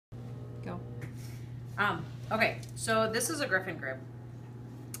Okay, so this is a Griffin grip.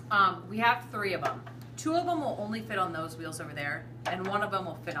 We have 3 of them. 2 of them will only fit on those wheels over there, and 1 of them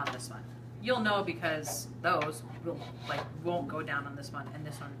will fit on this one. You'll know because those won't go down on this one, and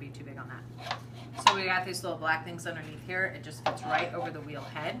this one would be too big on that. So we got these little black things underneath here. It just fits right over the wheel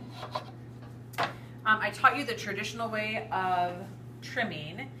head. I taught you the traditional way of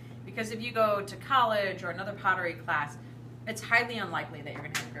trimming because if you go to college or another pottery class, it's highly unlikely that you're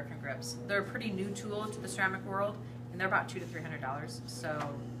going to have Griffin grips. They're a pretty new tool to the ceramic world, and they're about $200 to $300, so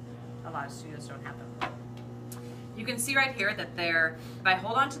a lot of studios don't have them. You can see right here that if I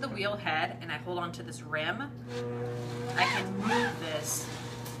hold onto the wheel head and I hold onto this rim, I can move this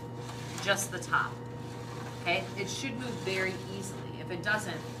just the top. Okay, it should move very easily. If it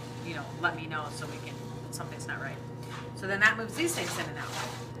doesn't, let me know so something's not right. So then that moves these things in and out.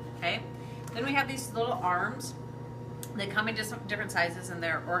 Okay, then we have these little arms. They come in just different sizes and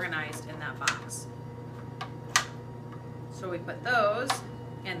they're organized in that box. So we put those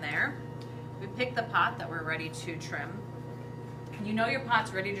in there. We pick the pot that we're ready to trim. You know your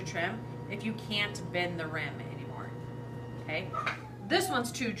pot's ready to trim if you can't bend the rim anymore. Okay, this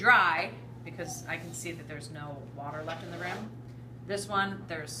one's too dry because I can see that there's no water left in the rim. This one,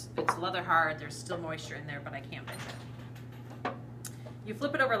 it's leather hard, there's still moisture in there, but I can't bend it. You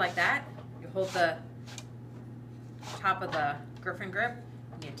flip it over like that, you hold the top of the Griffin grip,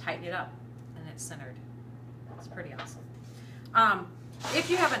 and you tighten it up, and it's centered. It's pretty awesome. If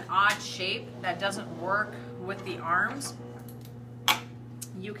you have an odd shape that doesn't work with the arms,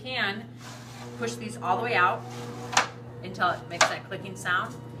 you can push these all the way out until it makes that clicking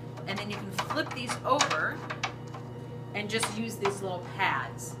sound, and then you can flip these over and just use these little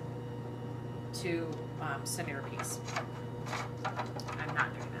pads to center your piece. I'm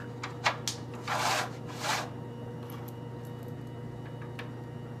not doing that.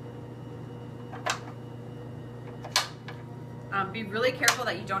 Be really careful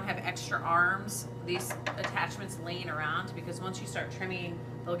that you don't have extra arms, these attachments laying around, because once you start trimming,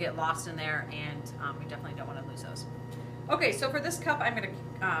 they'll get lost in there, and we definitely don't want to lose those. Okay, so for this cup, I'm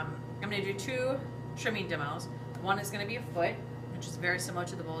gonna do 2 trimming demos. One is gonna be a foot, which is very similar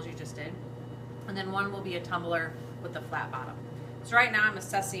to the bowls you just did, and then one will be a tumbler with a flat bottom. So right now I'm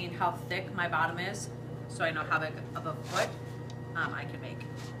assessing how thick my bottom is, so I know how big of a foot I can make.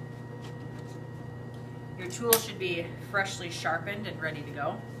 Your tool should be freshly sharpened and ready to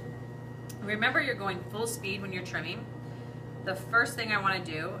go. Remember, you're going full speed when you're trimming. The first thing I want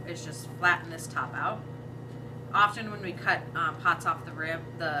to do is just flatten this top out. Often when we cut pots off the rib,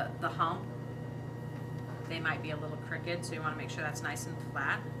 the hump, they might be a little crooked, so you want to make sure that's nice and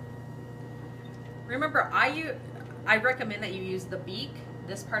flat. Remember, I recommend that you use the beak,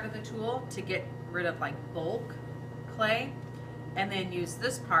 this part of the tool, to get rid of like bulk clay, and then use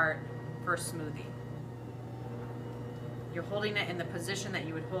this part for smoothing. You're holding it in the position that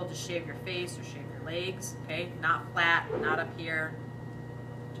you would hold to shave your face or shave your legs, okay? Not flat, not up here,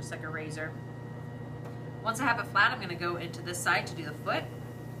 just like a razor. Once I have it flat, I'm going to go into this side to do the foot.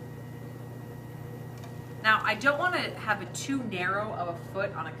 Now, I don't want to have it too narrow of a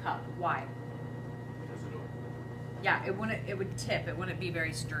foot on a cup. Why? Yeah, it would tip. It wouldn't be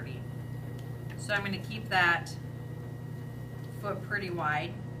very sturdy. So I'm going to keep that foot pretty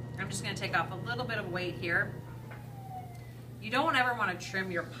wide. I'm just going to take off a little bit of weight here. You don't ever want to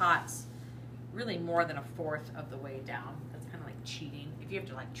trim your pots really more than 1/4 of the way down. That's kind of like cheating. If you have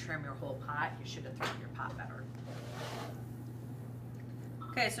to like trim your whole pot, you should have thrown your pot better.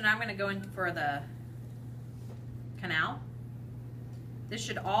 Okay, so now I'm going to go in for the canal. This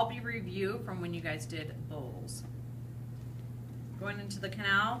should all be review from when you guys did bowls. Going into the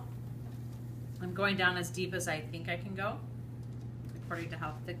canal, I'm going down as deep as I think I can go, according to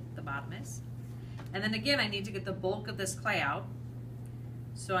how thick the bottom is. And then again, I need to get the bulk of this clay out.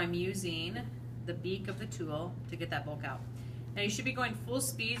 So I'm using the beak of the tool to get that bulk out. Now you should be going full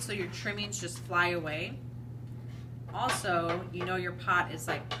speed so your trimmings just fly away. Also, you know your pot is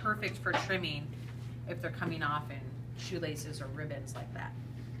like perfect for trimming if they're coming off in shoelaces or ribbons like that.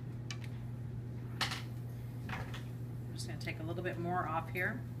 I'm just going to take a little bit more off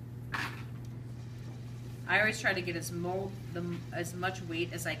here. I always try to get as much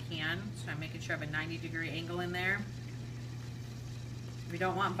weight as I can, so I'm making sure I have a 90-degree angle in there. We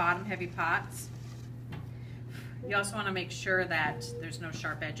don't want bottom heavy pots. You also want to make sure that there's no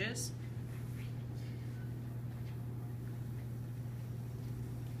sharp edges.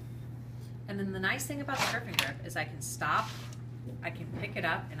 And then the nice thing about the Griffin grip is I can stop, I can pick it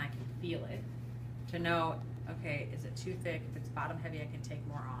up, and I can feel it to know, okay, is it too thick? If it's bottom heavy, I can take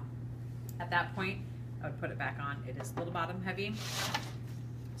more off. At that point, I would put it back on. It is a little bottom heavy,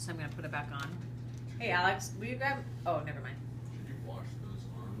 so I'm going to put it back on. Hey Alex, will you grab, oh, never mind. Should you wash those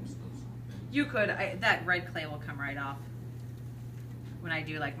arms, those things? You could, that red clay will come right off when I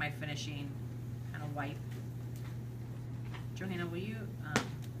do like my finishing kind of wipe. Johanna, will you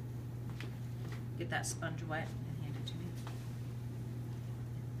get that sponge wet and hand it to me?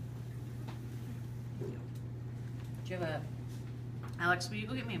 Thank you. Do you have a, Alex, will you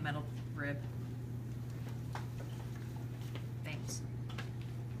go get me a metal rib? Thanks.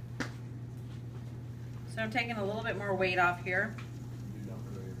 So I'm taking a little bit more weight off here.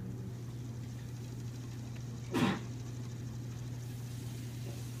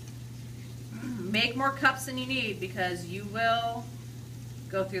 Make more cups than you need because you will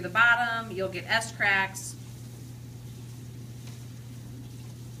go through the bottom, you'll get S cracks.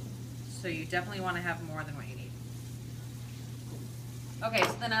 So you definitely want to have more than what you need. Okay,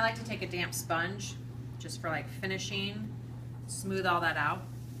 so then I like to take a damp sponge just for like finishing, smooth all that out.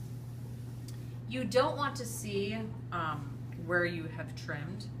 You don't want to see where you have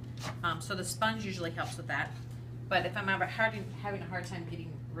trimmed. So the sponge usually helps with that. But if I'm having a hard time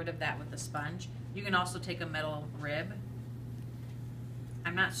getting rid of that with the sponge, you can also take a metal rib.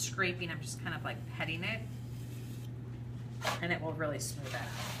 I'm not scraping, I'm just kind of like petting it. And it will really smooth that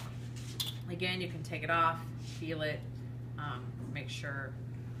out. Again, you can take it off, feel it, make sure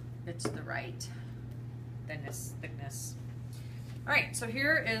it's the right thickness. All right, so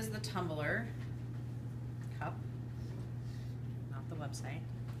here is the tumbler cup, not the website.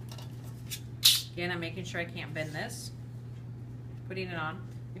 Again, I'm making sure I can't bend this. Putting it on.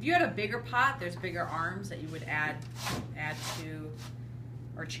 If you had a bigger pot, there's bigger arms that you would add to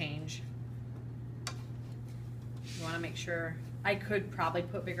or change. You want to make sure. I could probably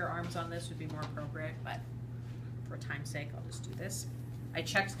put bigger arms on this, would be more appropriate, but for time's sake, I'll just do this. I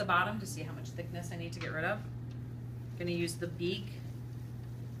checked the bottom to see how much thickness I need to get rid of. I'm going to use the beak.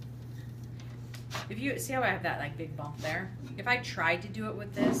 If you see how I have that like big bump there, if I tried to do it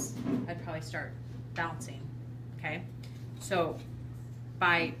with this, I'd probably start bouncing. Okay, so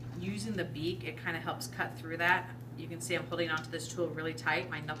by using the beak, it kind of helps cut through that. You can see I'm holding onto this tool really tight.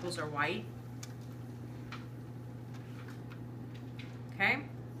 My knuckles are white. Okay, and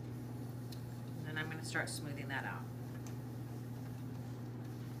then I'm going to start smoothing that out.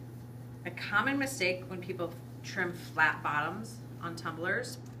 A common mistake when people trim flat bottoms on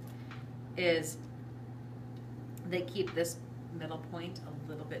tumblers is they keep this middle point a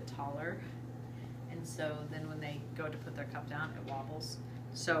little bit taller, and so then when they go to put their cup down, it wobbles.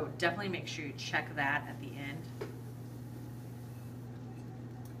 So definitely make sure you check that at the end.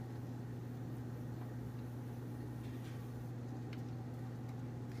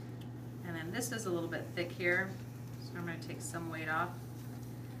 And then this is a little bit thick here, so I'm going to take some weight off.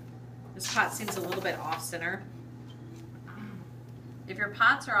 This pot seems a little bit off center. If your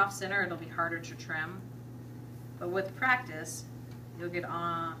pots are off center, it'll be harder to trim. But with practice, you'll get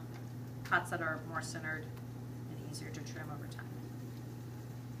pots that are more centered and easier to trim over time.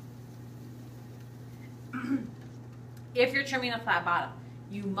 If you're trimming a flat bottom,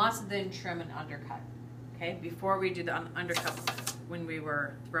 you must then trim an undercut. Okay, before we do the undercut when we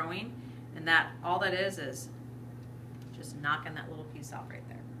were throwing, and that all that is just knocking that little piece off right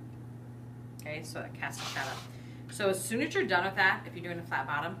there. Okay, so that casts that up. So as soon as you're done with that, if you're doing a flat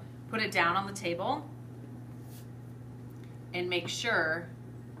bottom, put it down on the table and make sure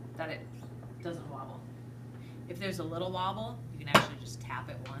that it doesn't wobble. If there's a little wobble, you can actually just tap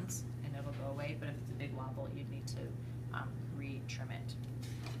it once and it'll go away, but if it's a big wobble, you'd need to re-trim it.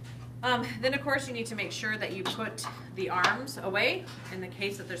 Then of course you need to make sure that you put the arms away in the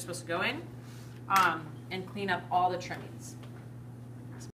case that they're supposed to go in, and clean up all the trimmings.